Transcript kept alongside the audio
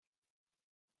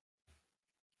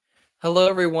Hello,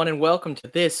 everyone, and welcome to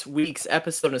this week's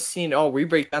episode of Seeing It All. We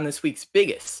break down this week's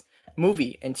biggest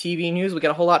movie and TV news. We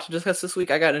got a whole lot to discuss this week.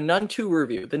 I got a Nun 2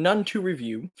 review. The Nun 2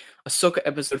 review, Ahsoka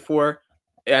Episode 4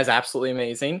 is absolutely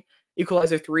amazing.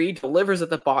 Equalizer 3 delivers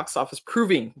at the box office,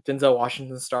 proving Denzel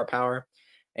Washington's star power.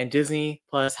 And Disney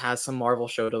Plus has some Marvel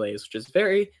show delays, which is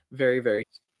very, very, very.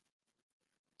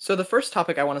 So the first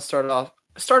topic I want to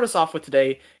start us off with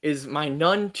today is my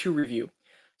Nun 2 review.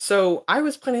 So I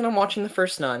was planning on watching the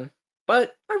first Nun,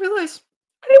 but I realized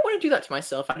I didn't want to do that to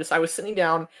myself. I was sitting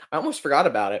down. I almost forgot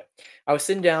about it. I was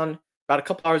sitting down about a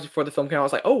couple hours before the film came out. I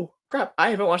was like, oh crap, I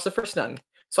haven't watched the first Nun.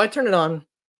 So I turned it on.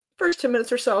 First 10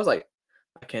 minutes or so, I was like,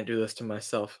 I can't do this to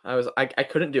myself. I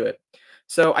couldn't do it.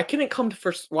 So I couldn't come to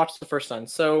first watch the first Nun.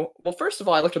 So, well, first of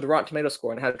all, I looked at the Rotten Tomato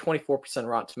score and it had a 24%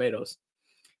 Rotten Tomatoes.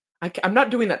 I'm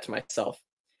not doing that to myself.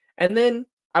 And then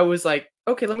I was like,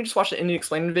 okay, let me just watch the Indian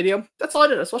explained video. That's all I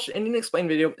did. I just watched the Indian explained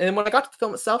video. And then when I got to the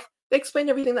film itself, they explained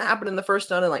everything that happened in the first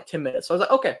Nun in like 10 minutes. So I was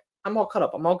like, okay, I'm all caught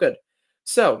up. I'm all good.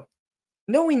 So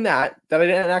knowing that I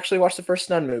didn't actually watch the first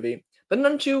Nun movie, the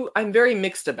Nun 2, I'm very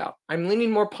mixed about. I'm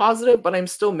leaning more positive, but I'm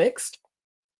still mixed.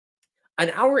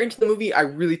 An hour into the movie, I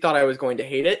really thought I was going to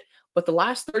hate it. But the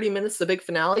last 30 minutes, the big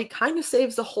finale, kind of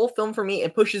saves the whole film for me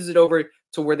and pushes it over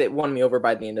to where they won me over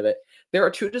by the end of it. There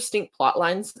are two distinct plot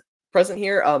lines present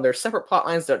here. They're separate plot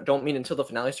lines that don't meet until the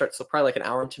finale starts, so probably like an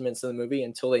hour and 2 minutes of the movie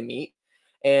until they meet.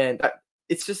 And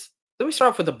it's just, let me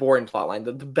start off with the boring plot line,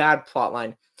 the bad plot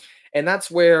line. And that's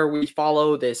where we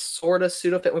follow this sort of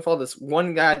pseudo-fit. We follow this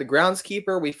one guy, the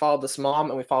groundskeeper. We follow this mom,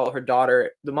 and we follow her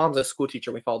daughter. The mom's a school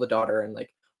teacher. We follow the daughter and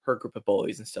like her group of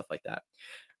bullies and stuff like that.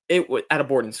 It was at a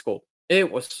boarding school.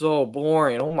 It was so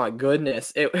boring. Oh my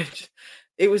goodness. It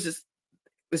was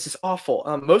just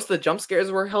awful. Most of the jump scares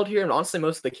were held here, and honestly,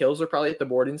 most of the kills were probably at the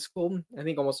boarding school. I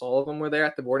think almost all of them were there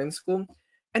at the boarding school.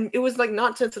 And it was like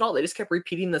not tense at all. They just kept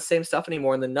repeating the same stuff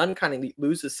anymore, and the nun kind of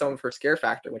loses some of her scare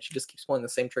factor when she just keeps pulling the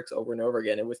same tricks over and over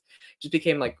again. Just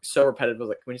became like so repetitive. I was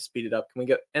like, can we just speed it up? Can we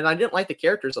go? And I didn't like the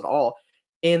characters at all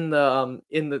in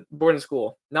the boarding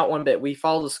school. Not one bit. We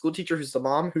follow the school teacher who's the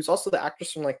mom, who's also the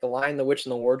actress from like The Lion, the Witch,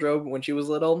 and the Wardrobe when she was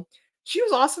little. She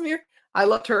was awesome here. I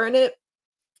loved her in it.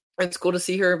 It's cool to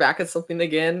see her back in something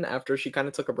again after she kind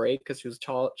of took a break because she was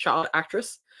a child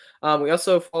actress. We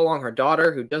also follow along her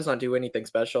daughter, who does not do anything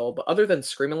special, but other than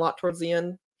scream a lot towards the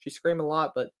end, she screamed a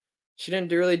lot, but she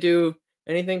didn't really do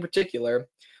anything particular.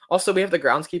 Also, we have the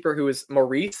groundskeeper, who is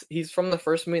Maurice. He's from the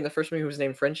first movie. In the first movie, he was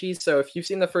named Frenchie. So if you've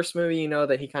seen the first movie, you know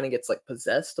that he kind of gets like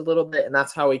possessed a little bit, and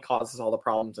that's how he causes all the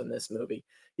problems in this movie.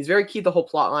 He's very key to the whole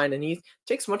plot line, and he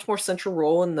takes a much more central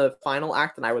role in the final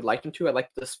act than I would like him to. I'd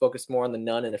like to focus more on the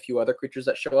nun and a few other creatures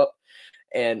that show up,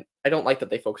 and I don't like that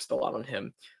they focused a lot on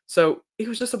him. So he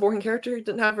was just a boring character. He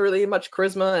didn't have really much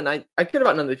charisma, and I cared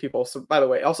about none of the people. So by the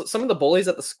way, also some of the bullies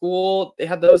at the school, they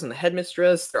had those, and the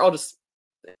headmistress, they're all just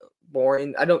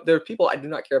boring. There are people I do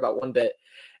not care about one bit,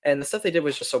 and the stuff they did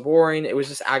was just so boring. It was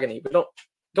just agony. But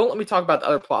don't let me talk about the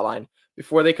other plot line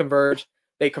before they converge.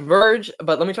 They converge,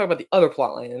 but let me talk about the other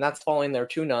plot line, and that's following their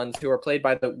two nuns, who are played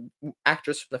by the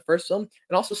actress from the first film,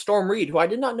 and also Storm Reed, who I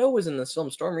did not know was in this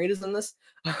film. Storm Reed is in this.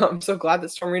 I'm so glad that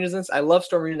Storm Reed is in this. I love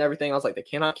Storm Reed and everything. I was like, they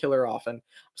cannot kill her off, and I'm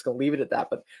just going to leave it at that.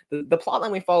 But the plot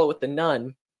line we follow with the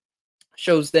nun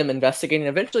shows them investigating.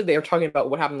 Eventually, they are talking about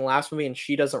what happened in the last movie, and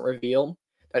she doesn't reveal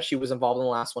that she was involved in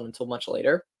the last one until much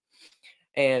later.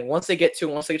 And once they get to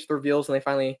the reveals, and they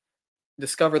finally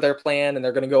discover their plan, and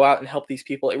they're going to go out and help these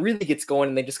people, it really gets going,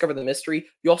 and they discover the mystery.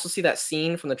 You also see that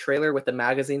scene from the trailer with the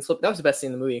magazines flip. That was the best scene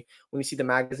in the movie, when you see the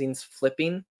magazines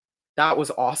flipping. That was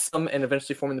awesome, and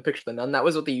eventually forming the picture of the nun. That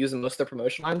was what they used in most of their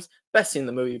promotion times. Best scene in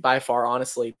the movie by far,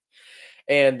 honestly.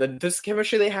 And this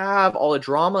chemistry they have, all the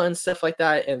drama and stuff like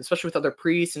that, and especially with other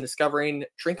priests and discovering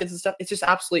trinkets and stuff, it's just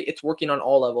absolutely, it's working on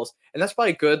all levels. And that's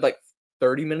probably a good like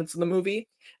 30 minutes of the movie.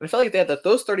 And I felt like they had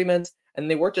those 30 minutes, and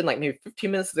they worked in like maybe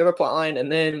 15 minutes of the other plot line,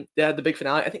 and then they had the big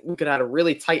finale. I think we could have had a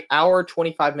really tight hour,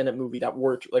 25-minute movie that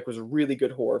worked, like was a really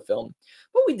good horror film.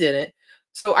 But we didn't.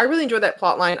 So I really enjoyed that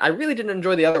plot line. I really didn't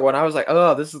enjoy the other one. I was like,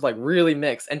 oh, this is like really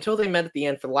mixed, until they met at the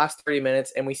end for the last 30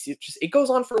 minutes, and we see it goes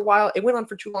on for a while. It went on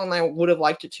for too long, and I would have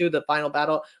liked it to. The final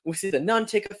battle, we see the nun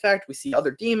take effect. We see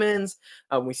other demons.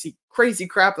 We see crazy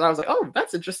crap, and I was like, oh,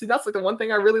 that's interesting. That's like the one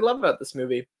thing I really love about this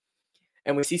movie.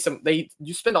 And we see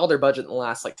you spend all their budget in the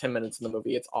last like 10 minutes in the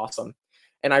movie. It's awesome.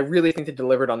 And I really think they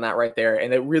delivered on that right there.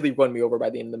 And it really won me over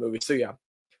by the end of the movie. So yeah,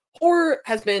 horror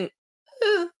has been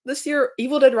this year.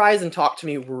 Evil Dead Rise and Talk to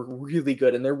Me were really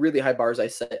good, and they're really high bars I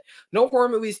set. No horror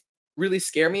movies really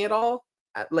scare me at all,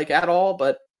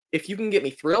 but if you can get me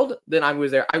thrilled, then I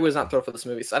was there. I was not thrilled for this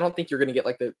movie, so I don't think you're going to get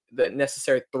like the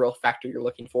necessary thrill factor you're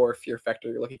looking for, fear factor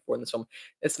you're looking for in this film.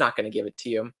 It's not going to give it to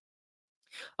you.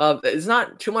 There's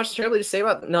not too much terribly to say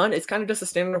about None. It's kind of just a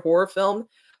standard horror film.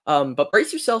 But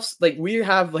brace yourselves, like we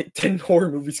have like 10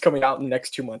 horror movies coming out in the next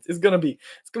 2 months. It's gonna be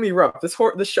rough. This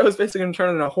show is basically gonna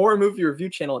turn into a horror movie review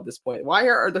channel at this point. Why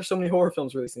are there so many horror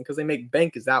films releasing? Because they make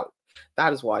bank is out.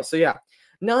 That is why. So yeah,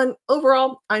 None.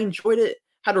 Overall, I enjoyed it.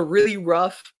 Had a really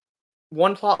rough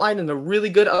one plot line and a really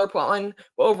good other plot line.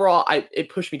 But overall, it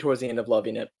pushed me towards the end of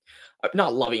loving it.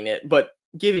 Not loving it, but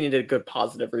giving it a good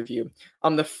positive review.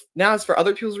 Now as for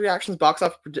other people's reactions, box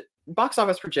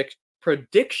office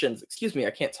predictions. Excuse me,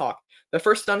 I can't talk. The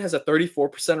first Nun has a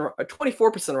 24%, a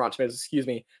 24% Rotten Tomatoes. Excuse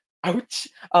me. Ouch.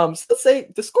 So let's say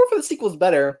the score for the sequel is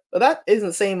better, but that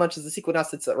isn't saying much as the sequel now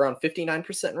sits at around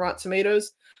 59% Rotten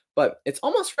Tomatoes. But it's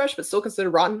almost fresh, but still considered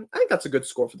rotten. I think that's a good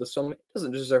score for this film. It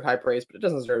doesn't deserve high praise, but it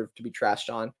doesn't deserve to be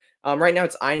trashed on. Right now,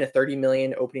 it's eyeing a 30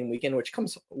 million opening weekend, which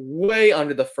comes way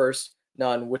under the first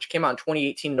Nun, which came out in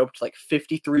 2018 and opened to like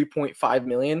 53.5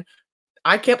 million.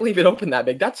 I can't believe it opened that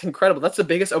big. That's incredible. That's the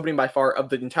biggest opening by far of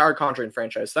the entire Conjuring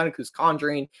franchise. That includes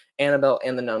Conjuring, Annabelle,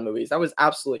 and the Nun movies. That was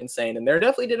absolutely insane, and they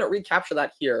definitely didn't recapture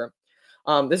that here.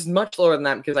 This is much lower than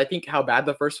that because I think how bad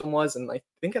the first one was, and I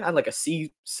think it had like a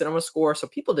C cinema score, so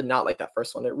people did not like that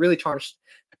first one. It really tarnished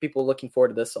people looking forward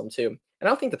to this film too. And I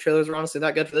don't think the trailers were honestly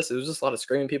that good for this. It was just a lot of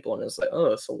screaming people, and it was like, oh,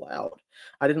 it's so loud.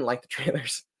 I didn't like the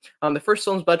trailers. The first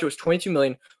film's budget was 22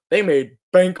 million. They made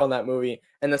bank on that movie,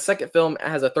 and the second film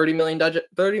has a 30 million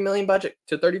budget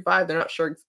to 35. They're not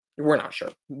sure. We're not sure.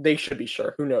 They should be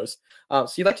sure. Who knows?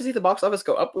 So you'd like to see the box office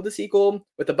go up with the sequel,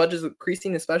 with the budgets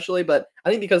increasing especially, but I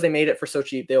think because they made it for so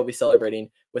cheap, they will be celebrating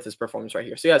with this performance right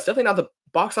here. So yeah, it's definitely not the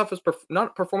box office,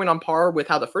 not performing on par with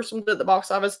how the first one did at the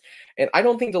box office, and I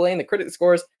don't think delaying the critic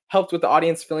scores helped with the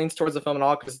audience feelings towards the film at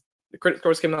all, because the critic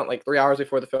scores came out like 3 hours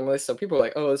before the film release, so people were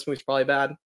like, oh, this movie's probably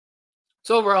bad.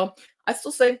 So overall, I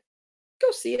still say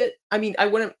go see it. I mean, I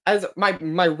wouldn't, as my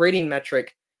rating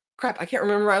metric, crap, I can't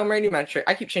remember my own rating metric.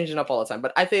 I keep changing up all the time,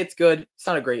 but I think it's good. It's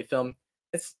not a great film.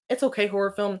 It's okay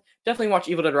horror film. Definitely watch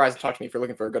Evil Dead Rise and talk to me if you're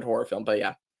looking for a good horror film. But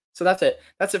yeah, so that's it.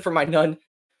 That's it for my Nun.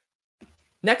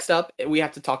 Next up, we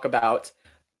have to talk about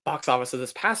box office of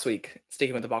this past week,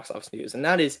 sticking with the box office news, and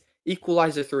that is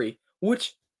Equalizer 3,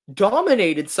 which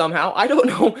dominated somehow. I don't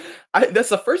know. That's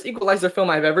the first Equalizer film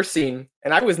I've ever seen,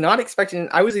 and I was expecting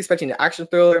an action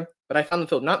thriller, but I found the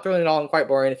film not thrilling at all and quite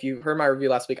boring. If you heard my review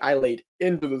last week, I laid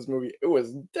into this movie. It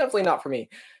was definitely not for me.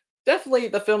 Definitely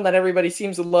the film that everybody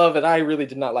seems to love, and I really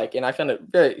did not like, and I found it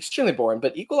extremely boring.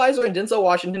 But Equalizer and Denzel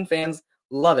Washington fans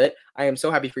love it. I am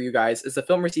so happy for you guys, as the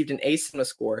film received an A cinema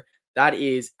score. That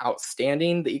is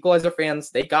outstanding. The Equalizer fans,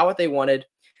 they got what they wanted.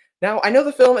 Now, I know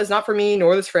the film is not for me,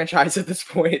 nor this franchise at this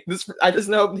point. I just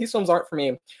know these films aren't for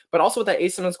me. But also with that A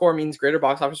cinema score means greater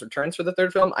box office returns for the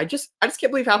third film. I just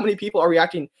can't believe how many people are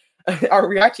reacting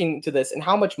to this and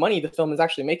how much money the film is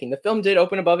actually making. The film did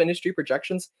open above industry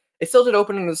projections. It still did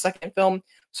open in the second film.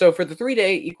 So for the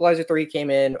 3-day, Equalizer 3 came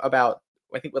in about,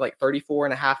 I think, with like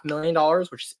 $34.5 million,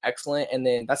 which is excellent. And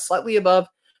then that's slightly above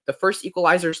the first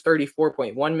Equalizer's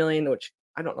 $34.1 million, which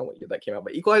I don't know what year that came out,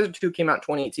 but Equalizer 2 came out in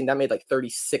 2018. That made like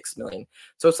 $36 million.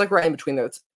 So it's like right in between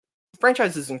those. The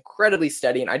franchise is incredibly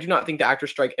steady, and I do not think the actor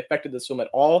strike affected this film at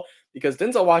all, because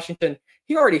Denzel Washington,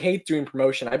 he already hates doing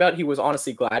promotion. I bet he was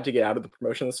honestly glad to get out of the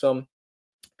promotion of this film.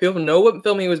 People know what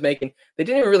film he was making. They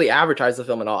didn't even really advertise the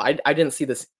film at all. I didn't see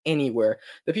this anywhere.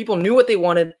 The people knew what they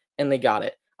wanted, and they got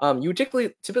it. You would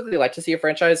typically like to see a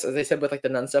franchise, as I said, with like the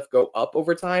Nun stuff, go up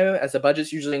over time as the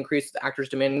budgets usually increase, the actors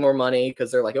demanding more money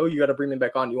because they're like, oh, you got to bring me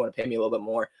back on, you want to pay me a little bit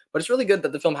more. But it's really good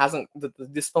that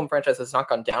this film franchise has not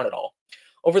gone down at all.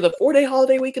 Over the 4-day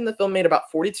holiday weekend, the film made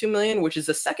about $42 million, which is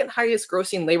the second highest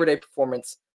grossing Labor Day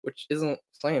performance, which isn't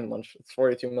saying much. It's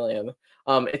 $42 million.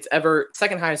 It's ever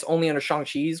second highest only under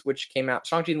Shang-Chi's, which came out,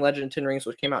 Shang-Chi and Legend of Ten Rings,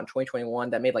 which came out in 2021.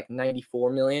 That made like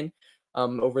 $94 million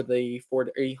over the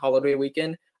 4-day holiday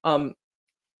weekend.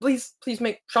 Please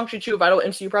make Shang-Chi 2 a vital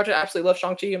MCU project. I absolutely love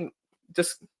Shang-Chi, and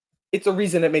just it's a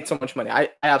reason it made so much money.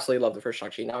 I absolutely love the first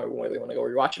Shang-Chi. Now I really want to go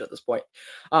rewatch it at this point.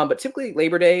 But typically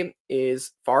Labor Day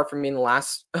is far from being the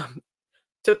last.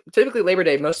 Typically Labor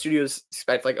Day, most studios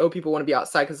expect like, oh, people want to be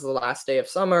outside because it's the last day of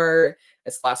summer.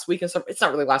 It's last week in summer. It's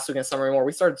not really last week in summer anymore.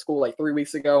 We started school like 3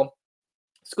 weeks ago.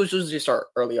 Schools usually start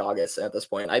early August at this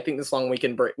point. I think this long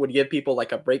weekend break would give people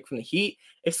like a break from the heat.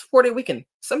 It's a 4-day weekend.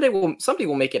 Somebody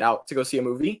will make it out to go see a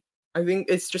movie. I think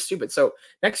it's just stupid. So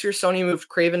next year, Sony moved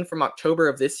Craven from October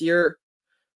of this year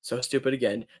so stupid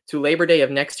again, to Labor Day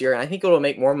of next year, and I think it'll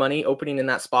make more money opening in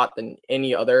that spot than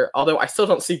any other. Although I still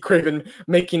don't see Craven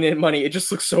making it money. It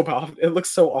just looks so bad. It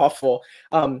looks so awful.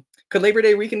 Could Labor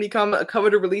Day weekend become a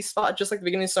coveted release spot just like the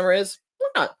beginning of summer is? Why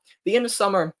not? The end of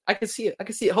summer, I could see it. I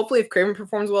could see it. Hopefully, if Craven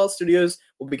performs well, studios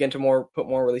will begin to put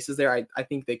more releases there. I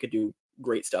think they could do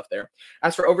great stuff there.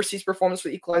 As for overseas performance for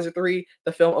Equalizer 3,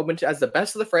 the film opened as the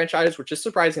best of the franchise, which is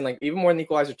surprising, like even more than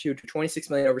Equalizer 2, to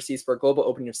 26 million overseas for a global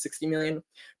opening of 60 million.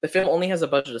 The film only has a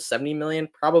budget of 70 million,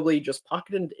 probably just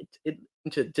pocketed it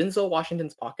into Denzel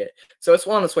Washington's pocket. So it's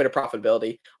well on its way to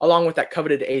profitability, along with that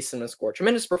coveted A cinema score.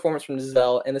 Tremendous performance from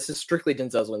Denzel, and this is strictly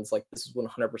Denzel's wins. Like, this is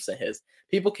 100% his.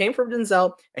 People came from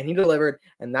Denzel, and he delivered,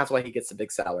 and that's why he gets the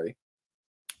big salary.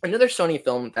 Another Sony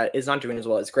film that is not doing as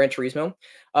well is Gran Turismo.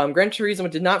 Gran Turismo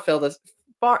did not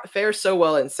fare so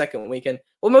well in second weekend.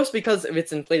 Well, most because of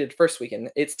its inflated first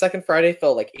weekend. Its second Friday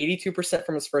fell like 82%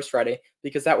 from its first Friday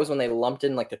because that was when they lumped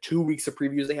in like the 2 weeks of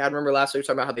previews they had. Remember last week we were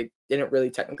talking about how they didn't really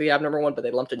technically have number one, but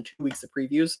they lumped in 2 weeks of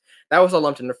previews. That was all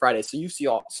lumped into Friday. So you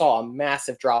saw a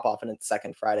massive drop off in its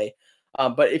second Friday.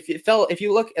 But if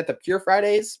you look at the pure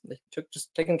Fridays,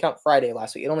 just taking account Friday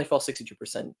last week, it only fell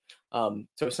 62%. So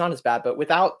it's not as bad, but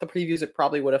without the previews, it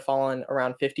probably would have fallen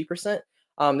around 50%.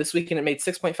 This weekend it made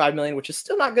 6.5 million, which is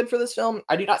still not good for this film.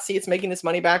 I do not see it's making this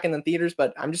money back in the theaters,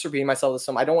 but I'm just repeating myself this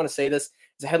film. I don't want to say this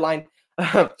as a headline.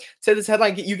 Say this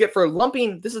headline you get for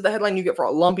lumping. This is the headline you get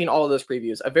for lumping all of those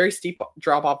previews. A very steep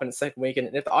drop off in the second weekend.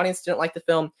 And if the audience didn't like the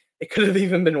film, it could have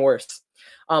even been worse.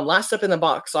 Last up in the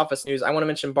box office news, I want to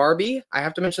mention Barbie. I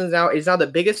have to mention this now. It is now the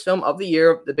biggest film of the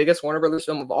year, the biggest Warner Brothers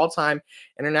film of all time,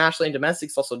 internationally and domestic.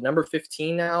 It's also number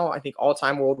 15 now, I think, all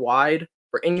time worldwide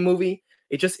for any movie.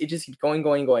 It just keeps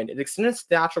going. It extended its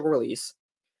theatrical release.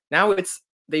 Now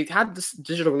they've had this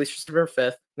digital release for September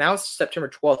 5th. Now it's September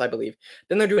 12th, I believe.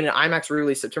 Then they're doing an IMAX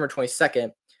re-release September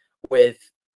 22nd with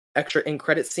extra in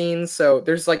credit scenes. So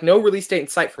there's like no release date in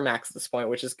sight for Max at this point,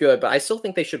 which is good. But I still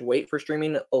think they should wait for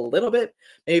streaming a little bit.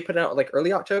 Maybe put it out like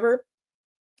early October,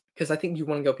 because I think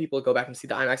people go back and see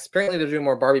the IMAX. Apparently they're doing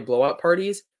more Barbie blowout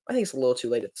parties. I think it's a little too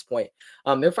late at this point.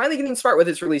 They're finally getting smart with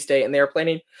its release date, and they are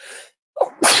planning.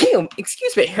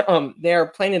 Excuse me. They're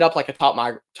playing it up like a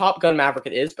Top Gun Maverick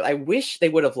it is, but I wish they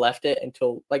would have left it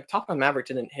until like Top Gun Maverick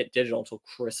didn't hit digital until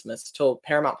Christmas, till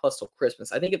Paramount Plus till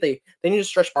Christmas. I think if they need to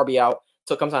stretch Barbie out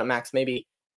till it comes out at Max, maybe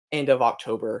end of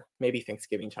October, maybe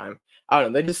Thanksgiving time. I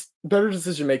don't know. They just better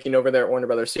decision making over there at Warner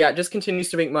Brothers. So yeah, it just continues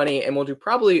to make money, and it will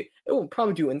probably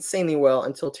do insanely well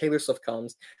until Taylor Swift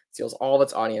comes, steals all of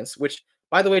its audience, which,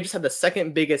 by the way, just had the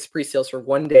second biggest pre-sales for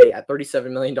one day at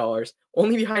 $37 million,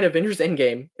 only behind Avengers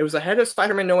Endgame. It was ahead of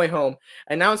Spider-Man No Way Home,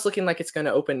 and now it's looking like it's going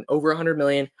to open over 100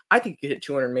 million. I think it could hit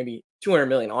 200, maybe 200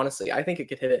 million, honestly. I think it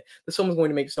could hit it. This film is going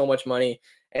to make so much money,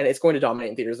 and it's going to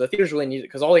dominate in theaters. The theaters really need it,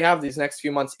 because all they have these next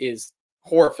few months is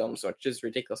horror films, which is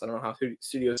ridiculous. I don't know how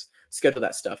studios schedule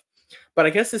that stuff. But I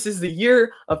guess this is the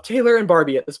year of Taylor and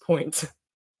Barbie at this point.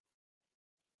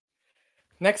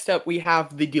 Next up, we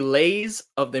have the delays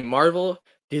of the Marvel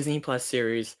Disney Plus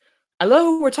series.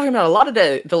 We're talking about a lot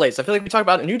of delays. I feel like we talk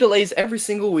about new delays every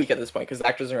single week at this point because the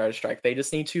actors are out of strike. They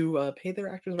just need to pay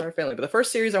their actors and our family. But the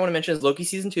first series I want to mention is Loki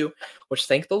Season 2, which,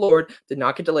 thank the Lord, did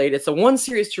not get delayed. It's the one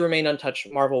series to remain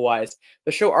untouched Marvel-wise.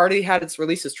 The show already had its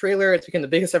releases trailer. It's become the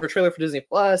biggest ever trailer for Disney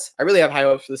Plus. I really have high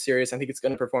hopes for the series. I think it's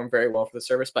going to perform very well for the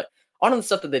service. But on the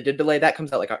stuff that they did delay, that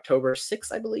comes out like October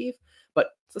 6th, I believe. But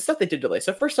the stuff they did delay.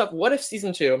 So first up, What If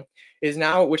Season 2 is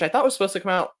now, which I thought was supposed to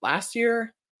come out last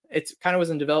year. It kind of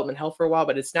was in development hell for a while,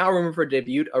 but it's now rumored for a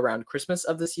debut around Christmas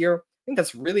of this year. I think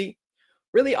that's really,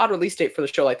 really odd release date for the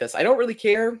show like this. I don't really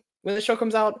care when the show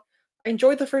comes out. I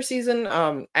enjoyed the first season.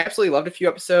 I absolutely loved a few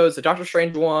episodes. The Doctor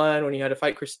Strange one, when he had to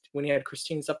fight when he had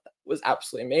Christine stuff, that was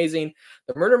absolutely amazing.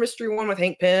 The murder mystery one with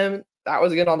Hank Pym, that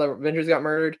was good. All the Avengers got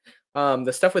murdered.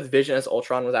 The stuff with Vision as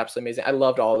Ultron was absolutely amazing. I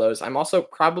loved all of those. I'm also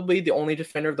probably the only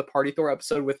defender of the Party Thor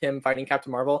episode with him fighting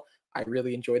Captain Marvel. I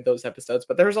really enjoyed those episodes,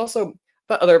 but there's also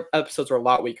the other episodes were a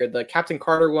lot weaker. The Captain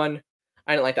Carter one,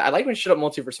 I didn't like that. I like when Shut Up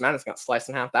Multiverse Madness got sliced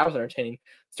in half. That was entertaining.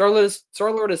 Star-Lord is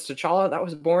T'Challa. That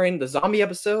was boring. The zombie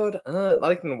episode, I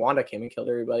like when Wanda came and killed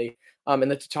everybody.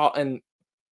 And the T'Challa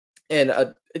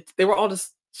they were all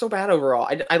just so bad overall.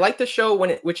 I like the show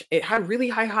which it had really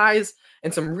high highs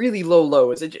and some really low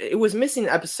lows. It was missing an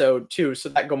episode too, so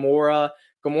that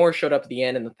Gamora showed up at the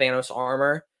end in the Thanos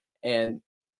armor, and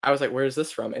I was like, where is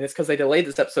this from? And it's because they delayed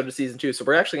this episode to season 2. So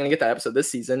we're actually going to get that episode this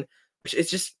season, which is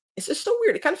just so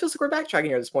weird. It kind of feels like we're backtracking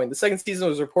here at this point. The second season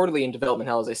was reportedly in development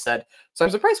hell, as I said. So I'm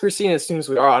surprised we're seeing it as soon as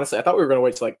we are, honestly. I thought we were going to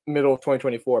wait till like middle of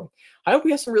 2024. I hope we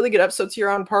have some really good episodes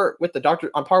here on par with the Doctor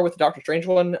Strange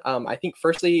one. I think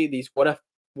firstly, these What If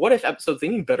what if episodes, they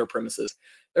need better premises.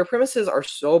 Their premises are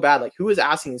so bad. Like, who is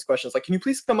asking these questions? Like, can you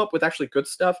please come up with actually good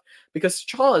stuff? Because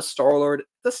T'Challa is Star-Lord.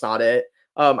 That's not it.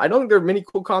 I don't think there are many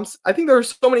cool comps. I think there are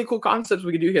so many cool concepts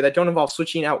we could do here that don't involve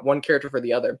switching out one character for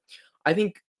the other. I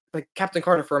think like Captain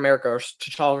Carter for America or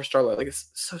T'Challa for Star-Lord. Like, it's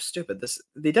so stupid.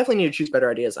 They definitely need to choose better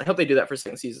ideas. I hope they do that for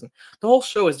second season. The whole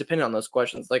show is dependent on those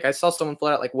questions. Like, I saw someone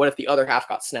float out like, what if the other half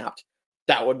got snapped?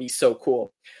 That would be so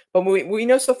cool. But we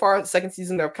know so far the second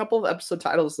season, there are a couple of episode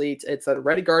titles leaked. It's that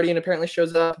Red Guardian apparently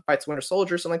shows up, fights Winter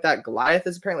Soldier, something like that. Goliath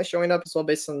is apparently showing up as well,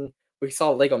 based on we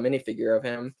saw a Lego minifigure of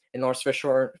him, and Lawrence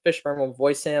Fishburne will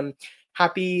voice him.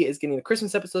 Happy is getting the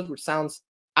Christmas episode, which sounds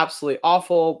absolutely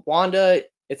awful. Wanda,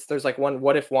 there's like one,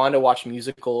 what if Wanda watched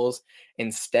musicals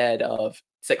instead of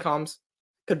sitcoms?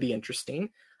 Could be interesting.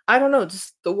 I don't know,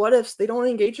 just the what ifs, they don't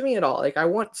engage me at all. Like, I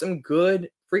want some good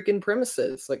freaking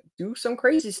premises. Like, do some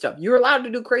crazy stuff. You're allowed to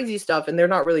do crazy stuff, and they're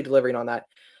not really delivering on that.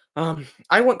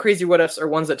 I want crazy what ifs or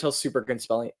ones that tell super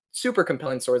compelling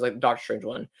stories, like the Doctor Strange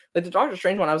one. Like the Doctor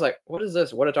Strange one, I was like, what is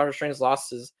this? What if Doctor Strange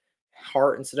lost his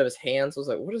heart instead of his hands? I was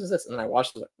like, what is this? And then I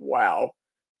watched it, I was like, wow.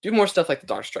 Do more stuff like the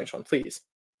Doctor Strange one, please.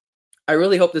 I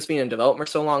really hope this being in development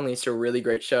for so long leads to a really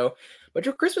great show. But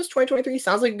your Christmas 2023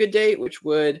 sounds like a good date, which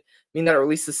would mean that it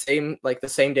released the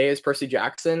same day as Percy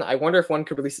Jackson. I wonder if one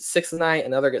could release at 6th night,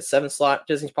 another gets 7th slot.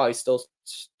 Disney's probably still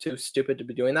too stupid to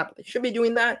be doing that, but they should be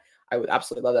doing that. I would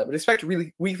absolutely love that. But expect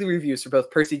really weekly reviews for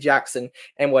both Percy Jackson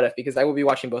and What If, because I will be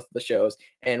watching both of the shows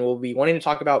and will be wanting to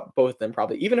talk about both of them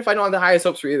probably, even if I don't have the highest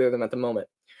hopes for either of them at the moment.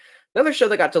 Another show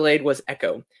that got delayed was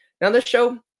Echo. Now, this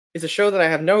show is a show that I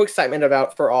have no excitement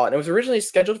about for all. And it was originally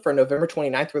scheduled for November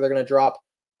 29th, where they're going to drop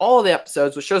all the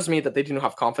episodes, which shows me that they do not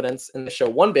have confidence in the show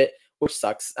one bit, which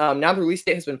sucks. Now the release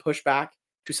date has been pushed back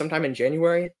to sometime in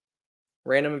January,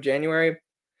 random of January.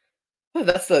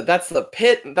 That's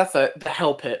the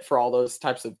hell pit for all those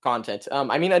types of content.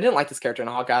 I mean, I didn't like this character in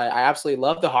Hawkeye. I absolutely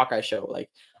love the Hawkeye show. Like,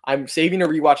 I'm saving a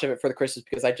rewatch of it for the Christmas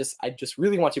because I just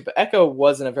really want to. But Echo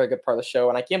wasn't a very good part of the show,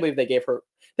 and I can't believe they gave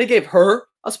her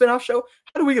a spinoff show.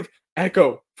 How do we give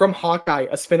Echo from Hawkeye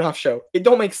a spinoff show? It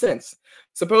don't make sense.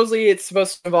 Supposedly, it's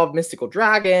supposed to involve mystical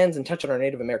dragons and touch on our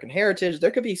Native American heritage.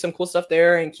 There could be some cool stuff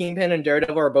there, and Kingpin and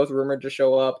Daredevil are both rumored to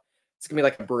show up. It's gonna be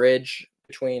like a bridge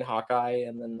between Hawkeye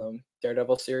and then the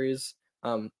Daredevil series. I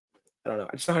don't know.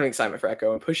 I just don't have any excitement for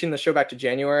Echo, and pushing the show back to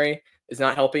January is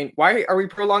not helping. Why are we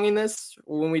prolonging this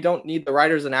when we don't need the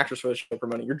writers and actors for the show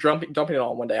promoting? You're dumping it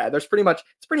all in one day. It's pretty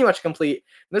much complete.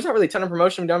 There's not really a ton of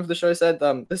promotion done for the show. I said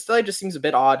this delay just seems a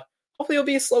bit odd. Hopefully it'll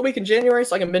be a slow week in January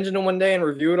so I can binge it in one day and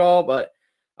review it all. But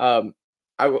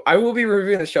I will be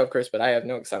reviewing the show, of course, but I have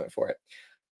no excitement for it.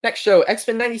 Next show,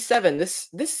 X-Men 97. This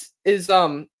is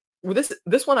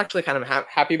this one actually kind of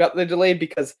happy about the delay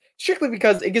strictly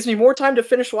because it gives me more time to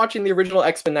finish watching the original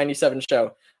X-Men 97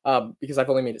 show, because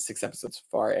I've only made it 6 episodes so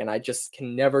far, and I just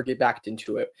can never get back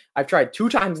into it. I've tried 2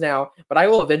 times now, but I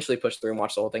will eventually push through and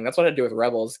watch the whole thing. That's what I do with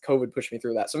Rebels. COVID pushed me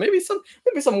through that. So maybe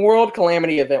some world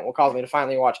calamity event will cause me to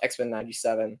finally watch X-Men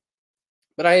 97.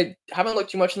 But I haven't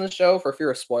looked too much in the show for fear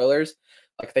of spoilers.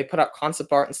 Like, they put out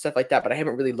concept art and stuff like that, but I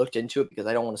haven't really looked into it because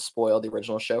I don't want to spoil the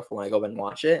original show for when I go and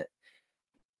watch it.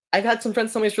 I've had some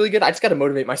friends tell me it's really good. I just got to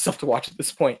motivate myself to watch at this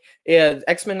point. And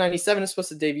X-Men 97 is supposed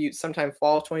to debut sometime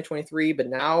fall of 2023, but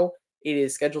now it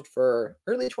is scheduled for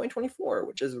early 2024,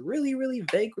 which is a really, really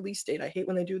vague release date. I hate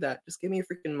when they do that. Just give me a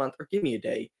freaking month or give me a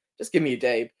day. Just give me a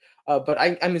day. But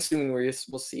I'm assuming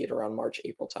we'll see it around March,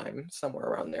 April time, somewhere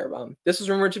around there. This was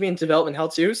rumored to be in development hell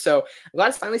too, so I'm glad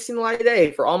it's finally seen the light of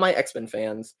day for all my X-Men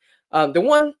fans. The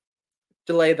one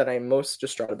delay that I'm most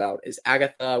distraught about is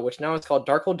Agatha, which now is called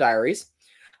Darkhold Diaries.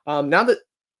 Now that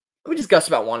we discuss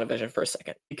about WandaVision for a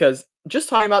second, because just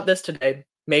talking about this today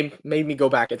made me go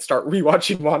back and start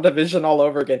rewatching WandaVision all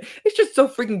over again. It's just so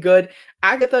freaking good.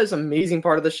 Agatha is an amazing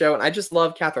part of the show, and I just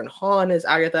love Catherine Hahn as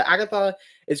Agatha. Agatha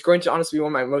is going to honestly be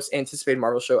one of my most anticipated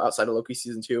Marvel show outside of Loki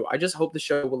season 2. I just hope the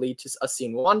show will lead to us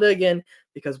seeing Wanda again,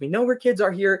 because we know her kids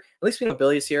are here. At least we know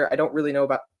Billy is here. I don't really know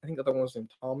about, I think the other one was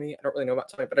named Tommy. I don't really know about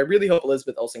Tommy, but I really hope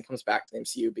Elizabeth Olsen comes back to the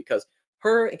MCU, because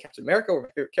her and Captain America were my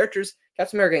favorite characters.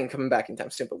 Captain America ain't coming back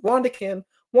anytime soon, but Wanda can.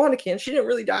 Wanda can. She didn't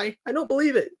really die. I don't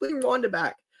believe it. Bring Wanda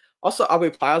back. Also, Aubrey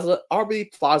Plaza.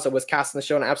 Aubrey Plaza was cast in the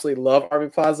show, and I absolutely love Aubrey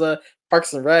Plaza.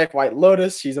 Parks and Rec, White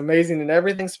Lotus. She's amazing and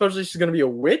everything. Supposedly she's going to be a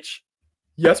witch.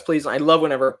 Yes, please. I love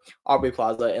whenever Aubrey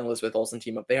Plaza and Elizabeth Olsen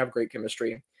team up. They have great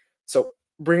chemistry. So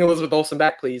bring Elizabeth Olsen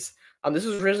back, please. This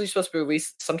was originally supposed to be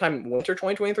released sometime winter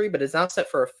 2023, but it's now set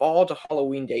for a fall to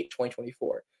Halloween date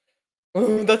 2024.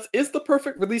 That is the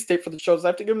perfect release date for the shows. I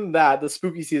have to give them that, the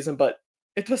spooky season, but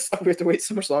it does suck. We have to wait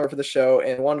so much longer for the show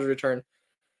and Wanda's return.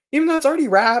 even though it's already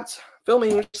wrapped,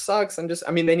 filming, which sucks.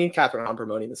 I mean, they need Catherine Hahn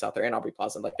promoting this out there and Aubrey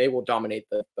Plaza. Like, they will dominate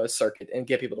the circuit and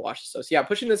get people to watch this. So yeah,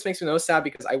 pushing this makes me most sad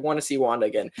because I want to see Wanda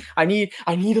again. I need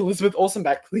Elizabeth Olsen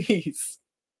back, please.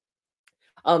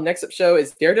 Next up show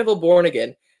is Daredevil Born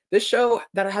Again. This show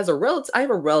that has I have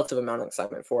a relative amount of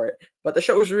excitement for it, but the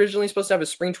show was originally supposed to have a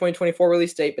spring 2024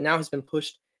 release date, but now has been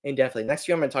pushed indefinitely. Next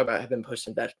few I'm going to talk about have been pushed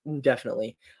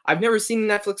indefinitely. I've never seen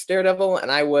Netflix Daredevil,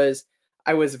 and I was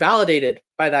validated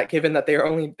by that, given that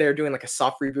they're doing like a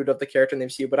soft reboot of the character in the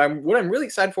MCU. But what I'm really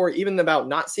excited for, even about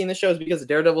not seeing the show, is because of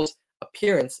Daredevil's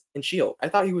appearance in She-Hulk. I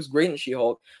thought he was great in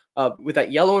She-Hulk. With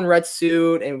that yellow and red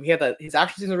suit, and his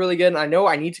action scenes are really good. And I know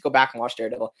I need to go back and watch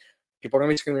Daredevil. People are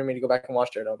gonna be screaming at me to go back and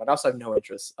watch Daredevil, but I also have no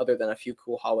interest other than a few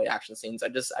cool hallway action scenes.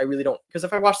 I really don't, because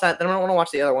if I watch that, then I don't want to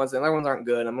watch the other ones. The other ones aren't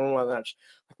good. I'm gonna want to watch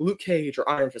like Luke Cage or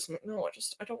Iron Fist. I'm like, no,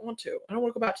 I don't want to. I don't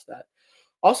want to go back to that.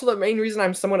 Also, the main reason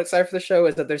I'm somewhat excited for the show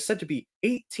is that they're said to be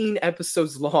 18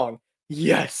 episodes long.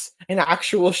 Yes, an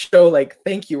actual show. Like,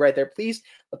 thank you right there. Please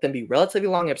let them be relatively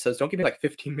long episodes. Don't give me like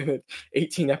 15 minutes,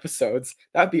 18 episodes.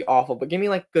 That would be awful. But give me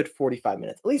like good 45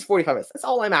 minutes. At least 45 minutes. That's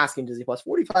all I'm asking, Disney Plus.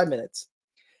 45 minutes.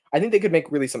 I think they could make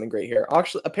really something great here.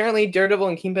 Actually, apparently, Daredevil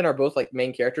and Kingpin are both like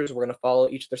main characters. We're going to follow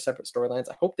each of their separate storylines.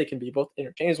 I hope they can be both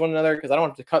interchangeable with one another, because I don't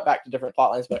want to cut back to different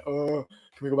plot lines. But can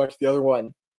we go back to the other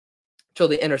one? Till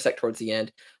they intersect towards the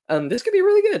end. This could be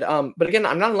really good. But again,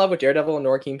 I'm not in love with Daredevil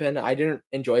nor Kingpin. I didn't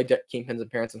enjoy Kingpin's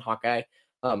appearance in Hawkeye.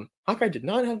 Hawkeye did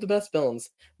not have the best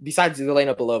villains besides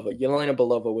Yelena Belova. Yelena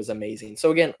Belova was amazing.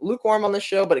 So again, lukewarm on this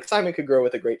show, but excitement could grow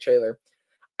with a great trailer.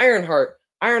 Ironheart.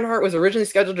 Ironheart was originally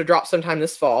scheduled to drop sometime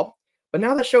this fall, but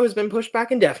now the show has been pushed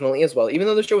back indefinitely as well. Even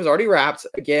though the show was already wrapped,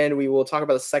 again, we will talk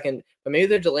about the second, but maybe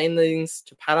they're delaying things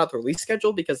to pad out the release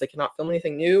schedule because they cannot film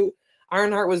anything new.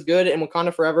 Ironheart was good in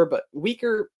Wakanda Forever, but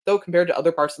weaker, though, compared to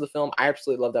other parts of the film. I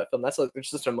absolutely love that film. It's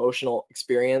just an emotional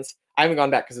experience. I haven't gone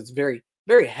back because it's very,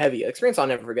 very heavy. An experience I'll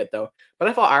never forget, though. But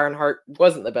I thought Ironheart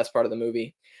wasn't the best part of the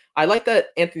movie. I like that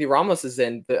Anthony Ramos is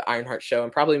in the Ironheart show,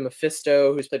 and probably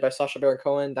Mephisto, who's played by Sacha Baron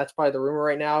Cohen. That's probably the rumor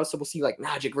right now. So we'll see like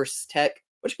magic versus tech,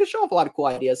 which could show off a lot of cool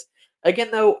ideas. Again,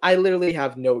 though, I literally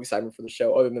have no excitement for the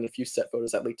show other than a few set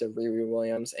photos that leaked of Riri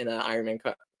Williams in an Iron Man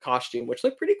costume, which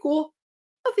looked pretty cool.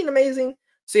 Nothing amazing.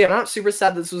 So yeah, I'm not super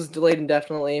sad this was delayed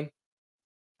indefinitely.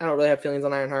 I don't really have feelings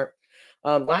on Ironheart.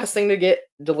 Last thing to get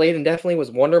delayed indefinitely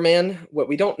was Wonder Man. What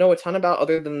we don't know a ton about,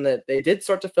 other than that they did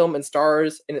start to film and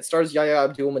it stars Yahya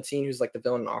Abdul-Mateen, who's like the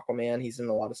villain in Aquaman. He's in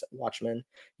a lot of Watchmen.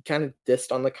 He kind of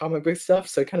dissed on the comic book stuff,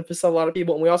 so it kind of pissed off a lot of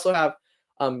people. And we also have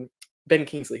Ben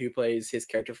Kingsley, who plays his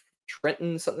character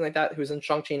Trenton, something like that, who's in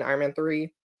Shang-Chi and Iron Man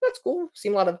 3. That's cool.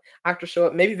 Seen a lot of actors show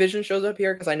up. Maybe Vision shows up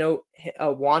here because I know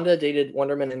Wanda dated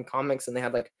Wonder Man in comics, and they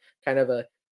had like kind of a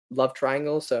love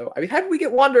triangle. So I mean, how did we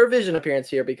get Wanda or Vision appearance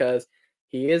here? Because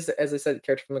he is, as I said, a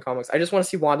character from the comics. I just want to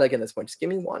see Wanda again at this point. Just give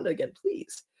me Wanda again,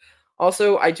 please.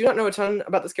 Also, I do not know a ton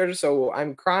about this character, so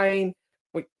I'm crying.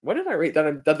 Wait, what did I rate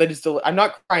that they just I'm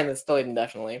not crying that's delayed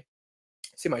indefinitely.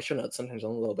 See my show notes. Sometimes I'm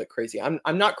a little bit crazy. I'm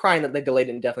not crying that they delayed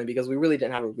it indefinitely because we really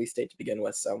didn't have a release date to begin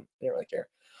with, so I didn't really care.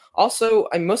 Also,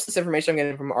 most of this information I'm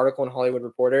getting from an article in Hollywood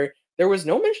Reporter. There was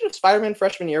no mention of Spider-Man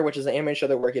Freshman Year, which is an anime show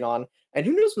they're working on. And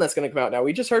who knows when that's going to come out now?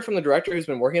 We just heard from the director who's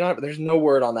been working on it, but there's no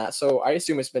word on that. So I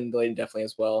assume it's been delayed indefinitely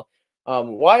as well.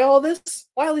 Why all this?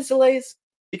 Why all these delays?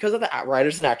 Because of the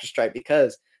writers and actors strike.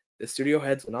 Because the studio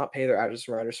heads will not pay their actors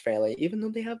and writers fairly, even though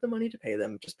they have the money to pay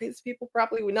them. Just pay these people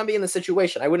properly. Would not be in the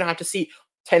situation. I wouldn't have to see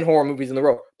 10 horror movies in a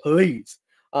row. Please.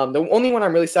 The only one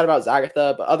I'm really sad about is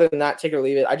Agatha, but other than that, take it or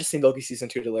leave it. I just need Loki season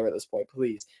 2 to deliver at this point,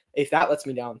 please. If that lets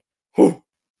me down, whew.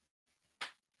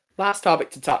 Last topic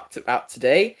to talk about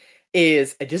today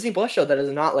is a Disney Plus show that is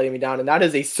not letting me down, and that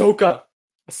is Ahsoka.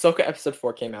 Ahsoka episode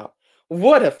 4 came out.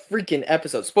 What a freaking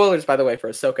episode. Spoilers, by the way, for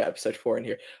Ahsoka episode 4 in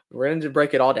here. We're going to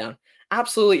break it all down.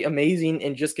 Absolutely amazing,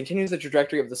 and just continues the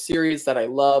trajectory of the series that I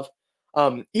love.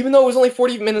 Even though it was only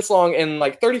 40 minutes long and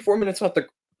like 34 minutes without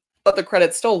the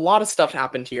credits, still a lot of stuff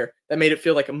happened here that made it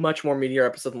feel like a much more meatier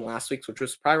episode than last week's, which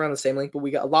was probably around the same length, but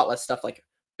we got a lot less stuff, like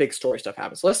big story stuff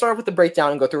happens. So let's start off with the breakdown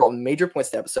and go through all the major points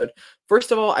of the episode.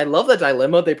 First of all, I love the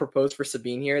dilemma they proposed for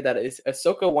Sabine here. That is,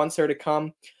 Ahsoka wants her to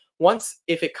come,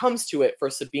 if it comes to it, for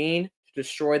Sabine to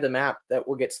destroy the map that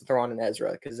will get Thrawn and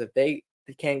Ezra, because if they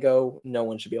can't go, no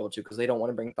one should be able to, because they don't want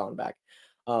to bring Thrawn back.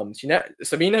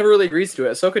 Sabine never really agrees to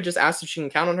it. Ahsoka just asks if she can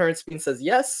count on her, and Sabine says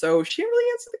yes, so she didn't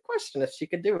really answer the question if she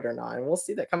could do it or not, and we'll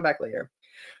see that come back later.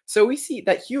 So we see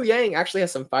that Hugh Yang actually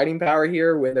has some fighting power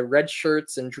here when the red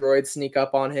shirts and droids sneak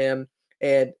up on him,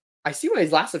 and I see why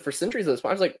he's lasted for centuries at this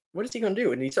point. I was like, what is he gonna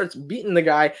do? And he starts beating the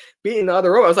guy, beating the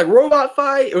other robot. I was like, robot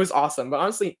fight. It was awesome. But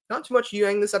honestly, not too much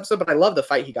Yang this episode, but I love the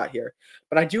fight he got here.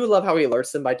 But I do love how he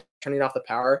alerts them by turning off the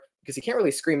power because he can't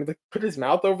really scream. He put his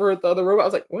mouth over the other robot. I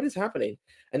was like, what is happening?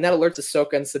 And that alerts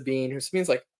Ahsoka and Sabine, who Sabine's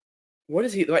like, what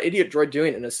is that idiot droid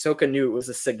doing? And Ahsoka knew it was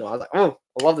a signal. I was like, oh,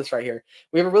 I love this right here.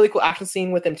 We have a really cool action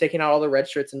scene with him taking out all the red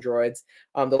shirts and droids.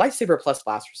 The lightsaber plus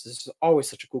blasters is always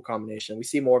such a cool combination. We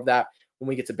see more of that when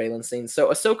we get to Balin's scene. So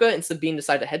Ahsoka and Sabine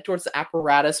decide to head towards the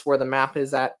apparatus where the map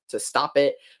is at to stop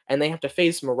it, and they have to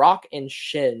face Marok and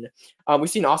Shin. We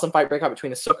see an awesome fight break out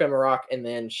between Ahsoka and Marok, and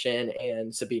then Shin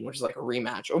and Sabine, which is like a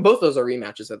rematch. Well, both of those are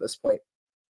rematches at this point.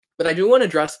 But I do want to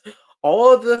address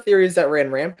all of the theories that ran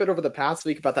rampant over the past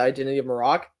week about the identity of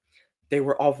Marok. They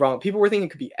were all wrong. People were thinking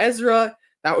it could be Ezra.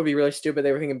 That would be really stupid.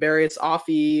 They were thinking Barrios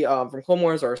Offee from Clone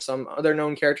Wars or some other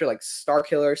known character like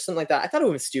Starkiller, something like that. I thought it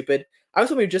was stupid. I was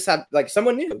hoping we just had like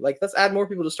someone new. Like, let's add more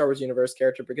people to Star Wars Universe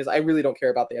character because I really don't care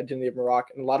about the identity of Marok,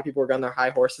 and a lot of people were on their high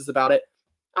horses about it.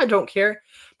 I don't care.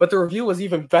 But the review was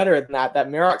even better than that. That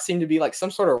Marok seemed to be like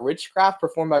some sort of witchcraft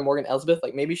performed by Morgan Elsbeth.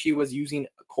 Like maybe she was using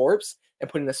a corpse and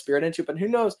putting the spirit into it. But who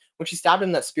knows? When she stabbed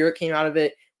him, that spirit came out of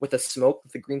it with the smoke,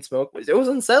 with the green smoke. It was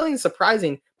unsettling and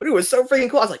surprising, but it was so freaking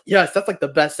cool. I was like, yes, that's like the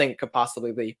best thing it could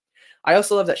possibly be. I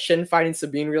also love that Shin fighting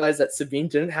Sabine realized that Sabine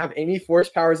didn't have any force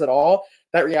powers at all.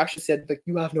 That reaction said, like,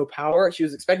 you have no power. She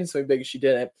was expecting something big, she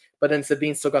didn't. But then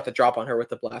Sabine still got the drop on her with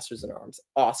the blasters in her arms.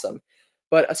 Awesome.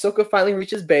 But Ahsoka finally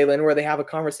reaches Baylan where they have a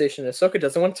conversation. Ahsoka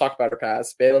doesn't want to talk about her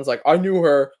past. Baylan's like, I knew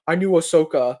her. I knew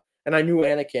Ahsoka. And I knew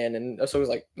Anakin. And Ahsoka's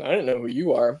like, I didn't know who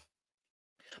you are.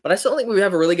 But I still think we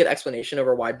have a really good explanation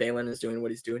over why Baylan is doing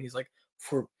what he's doing. He's like,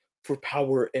 for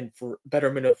power and for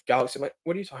betterment of galaxy. I'm like,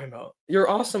 what are you talking about? You're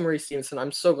awesome, Ray Stevenson.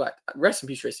 I'm so glad. Rest in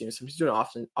peace, Ray Stevenson. He's doing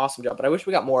an awesome job. But I wish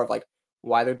we got more of like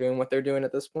why they're doing what they're doing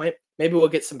at this point. Maybe we'll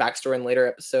get some backstory in later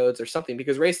episodes or something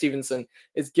because Ray Stevenson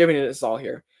is giving it us all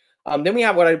here. Then we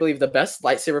have what I believe the best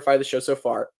lightsaber fight of the show so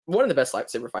far. One of the best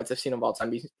lightsaber fights I've seen of all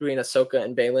time between Ahsoka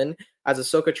and Baylan. As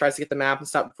Ahsoka tries to get the map and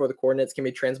stop before the coordinates can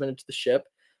be transmitted to the ship.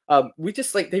 We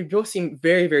just like they both seem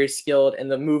very, very skilled, and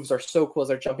the moves are so cool as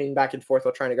they're jumping back and forth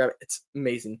while trying to grab it. It's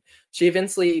amazing. She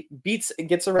eventually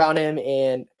gets around him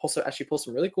and actually pulls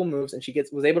some really cool moves, and she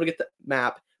was able to get the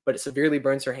map, but it severely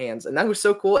burns her hands, and that was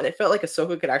so cool. And it felt like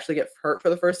Ahsoka could actually get hurt for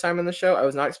the first time in the show. I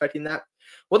was not expecting that.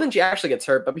 Well, then she actually gets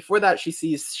hurt, but before that, she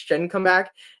sees Shen come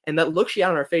back, and that look she had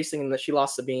on her face, thinking that she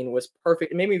lost Sabine, was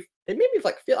perfect. It made me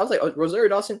like feel. I was like, oh, Rosario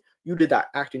Dawson, you did that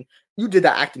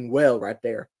acting well right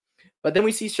there. But then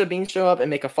we see Sabine show up and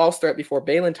make a false threat before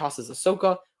Baylan tosses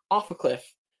Ahsoka off a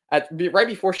cliff right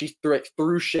before she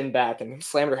threw Shin back and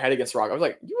slammed her head against rock. I was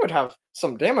like, you would have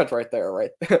some damage right there,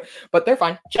 right? But they're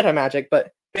fine. Jedi magic.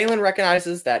 But Baylan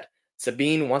recognizes that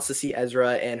Sabine wants to see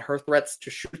Ezra, and her threats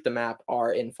to shoot the map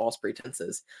are in false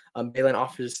pretenses. Baylan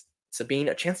offers Sabine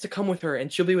a chance to come with her,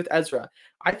 and she'll be with Ezra.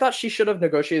 I thought she should have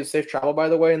negotiated safe travel, by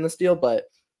the way, in this deal, but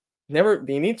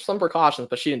they need some precautions,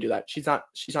 but she didn't do that. She's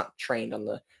not trained on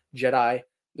the Jedi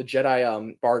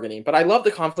bargaining. But I love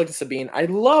the conflict of Sabine. I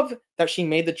love that she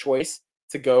made the choice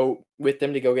to go with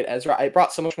them to go get Ezra. It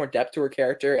brought so much more depth to her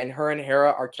character, and her and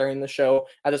Hera are carrying the show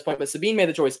at this point. But Sabine made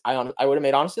the choice I would have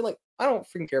made, honestly. Like, I don't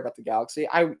freaking care about the galaxy.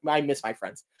 I miss my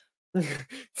friends.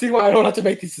 See why I don't have to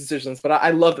make these decisions. But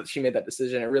I love that she made that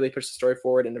decision. It really pushed the story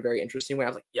forward in a very interesting way. I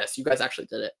was like, yes, you guys actually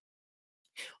did it.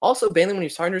 Also, Baylan, when he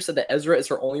was talking to her, said that Ezra is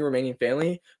her only remaining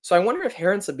family. So I wonder if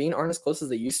Hera and Sabine aren't as close as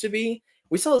they used to be.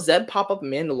 We saw Zeb pop up in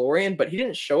Mandalorian, but he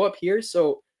didn't show up here.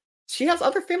 So she has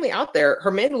other family out there. Her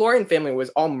Mandalorian family was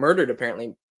all murdered,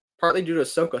 apparently, partly due to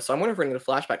Ahsoka. So I wonder if we're going to get a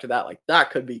flashback to that. Like,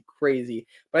 that could be crazy.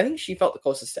 But I think she felt the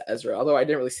closest to Ezra, although I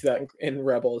didn't really see that in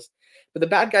Rebels. But the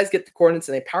bad guys get the coordinates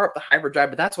and they power up the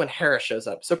hyperdrive, but that's when Hera shows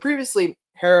up. So previously,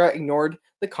 Hera ignored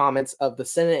the comments of the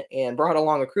Senate and brought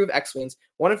along a crew of X-Wings,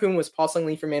 one of whom was Paul Sung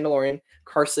Lee from Mandalorian,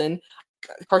 Carson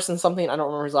something, I don't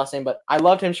remember his last name, but I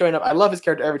loved him showing up. I love his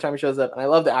character every time he shows up, and I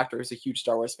love the actor who's a huge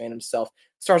Star Wars fan himself.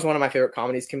 Star Wars is one of my favorite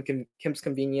comedies, Kim's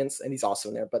Convenience, and he's also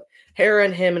in there. But Hera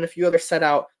and him and a few others set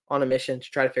out on a mission to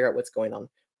try to figure out what's going on.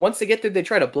 Once they get there, they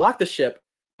try to block the ship,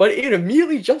 but it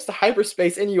immediately jumps to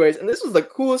hyperspace anyways, and this was the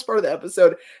coolest part of the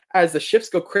episode as the ships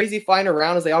go crazy flying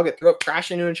around as they all get thrown up,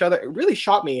 crashing into each other. It really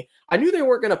shocked me. I knew they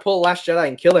weren't going to pull Last Jedi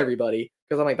and kill everybody,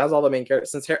 because I'm like, that's all the main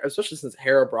characters. Especially since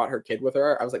Hera brought her kid with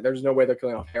her, I was like, there's no way they're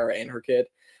killing off Hera and her kid.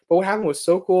 But what happened was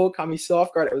so cool, caught me so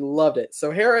off guard. I loved it.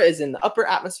 So Hera is in the upper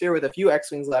atmosphere with a few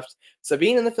X-Wings left.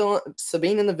 Sabine and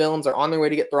the villains are on their way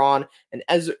to get Thrawn, and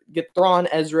Ezra,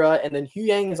 and then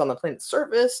Huyang is on the planet's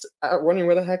surface, wondering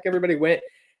where the heck everybody went.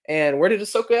 And where did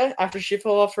Ahsoka after she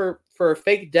fell off for a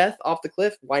fake death off the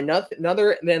cliff? Why nothing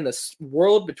other than the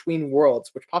world between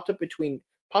worlds, which popped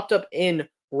up in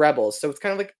Rebels. So it's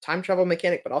kind of like a time travel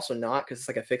mechanic, but also not because it's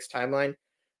like a fixed timeline.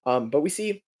 But we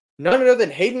see none other than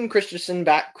Hayden Christensen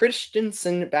back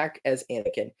as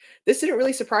Anakin. This didn't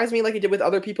really surprise me like it did with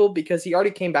other people because he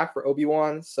already came back for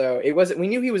Obi-Wan. So it wasn't. We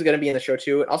knew he was going to be in the show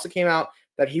too. It also came out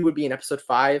that he would be in episode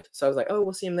 5. So I was like, oh,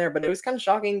 we'll see him there. But it was kind of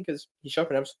shocking because he showed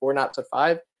up in episode 4, not episode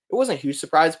 5. It wasn't a huge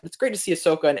surprise, but it's great to see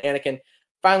Ahsoka and Anakin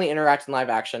finally interact in live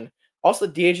action. Also,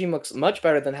 the de-aging looks much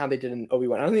better than how they did in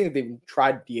Obi-Wan. I don't think they've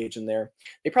tried de-aging there.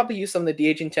 They probably used some of the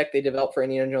de-aging tech they developed for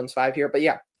Indiana Jones 5 here. But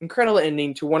yeah, incredible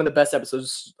ending to one of the best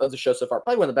episodes of the show so far.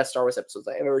 Probably one of the best Star Wars episodes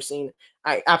I've ever seen.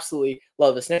 I absolutely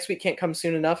love this. Next week can't come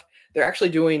soon enough. They're actually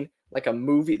doing like a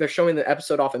movie. They're showing the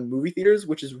episode off in movie theaters,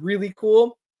 which is really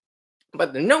cool.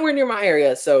 But they're nowhere near my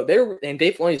area, so and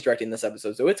Dave Filoni's directing this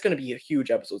episode, so it's going to be a huge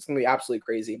episode. It's going to be absolutely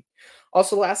crazy.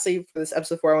 Also, lastly, for this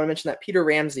episode 4, I want to mention that Peter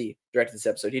Ramsey directed this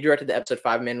episode. He directed the episode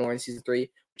 5, Mandalorian Season 3,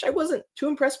 which I wasn't too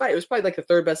impressed by. It was probably like the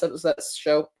third best episode of that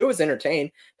show. It was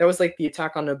entertaining. That was like the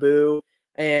attack on Naboo,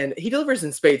 and he delivers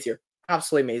in spades here.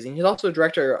 Absolutely amazing. He's also a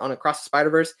director on Across the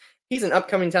Spider-Verse. He's an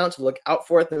upcoming talent to look out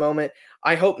for at the moment.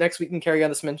 I hope next week can carry on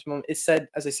this momentum. As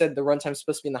I said, the runtime's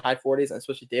supposed to be in the high 40s, and it's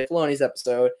supposed to be Dave Filoni's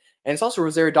episode, and it's also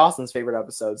Rosario Dawson's favorite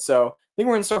episode. So I think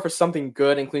we're in store for something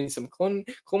good, including some Clone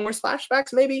Wars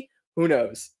flashbacks, maybe. Who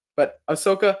knows? But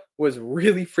Ahsoka was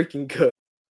really freaking good.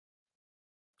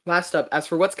 Last up, as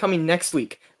for what's coming next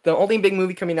week, the only big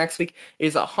movie coming next week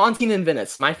is A Haunting in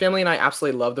Venice. My family and I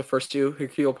absolutely love the first two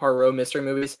Hercule Poirot mystery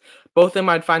movies. Both of them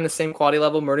I'd find the same quality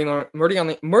level.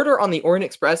 Murder on the Orient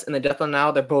Express and The Death on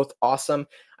Nile, they're both awesome.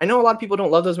 I know a lot of people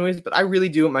don't love those movies, but I really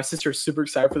do. My sister's super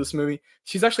excited for this movie.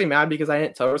 She's actually mad because I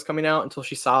didn't tell her it was coming out until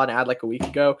she saw an ad like a week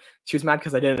ago. She was mad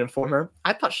because I didn't inform her.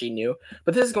 I thought she knew.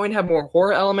 But this is going to have more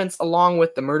horror elements along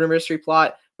with the murder mystery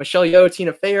plot. Michelle Yeoh,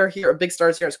 Tina Fey are here, big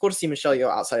stars here. It's cool to see Michelle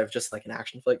Yeoh outside of just like an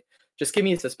action flick. Just give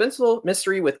me a suspenseful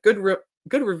mystery with good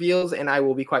reveals, and I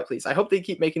will be quite pleased. I hope they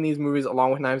keep making these movies along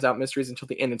with Knives Out mysteries until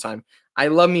the end of time. I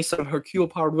love me some Hercule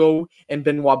Poirot and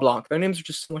Benoit Blanc. Their names are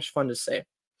just so much fun to say.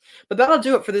 But that'll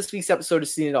do it for this week's episode of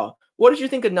Seen It All. What did you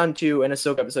think of Nun 2 and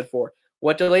Ahsoka episode 4?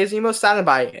 What delays are you most saddened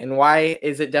by, and why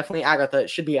is it definitely Agatha? It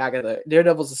should be Agatha.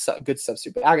 Daredevil's a good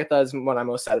substitute, but Agatha is what I'm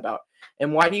most sad about.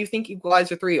 And why do you think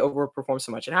Equalizer 3 overperforms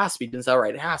so much? It has to be Denzel,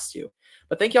 right? It has to.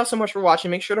 But thank you all so much for watching.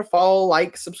 Make sure to follow,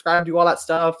 like, subscribe, do all that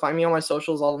stuff. Find me on my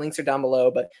socials. All the links are down below.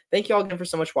 But thank you all again for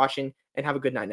so much watching, and have a good night now.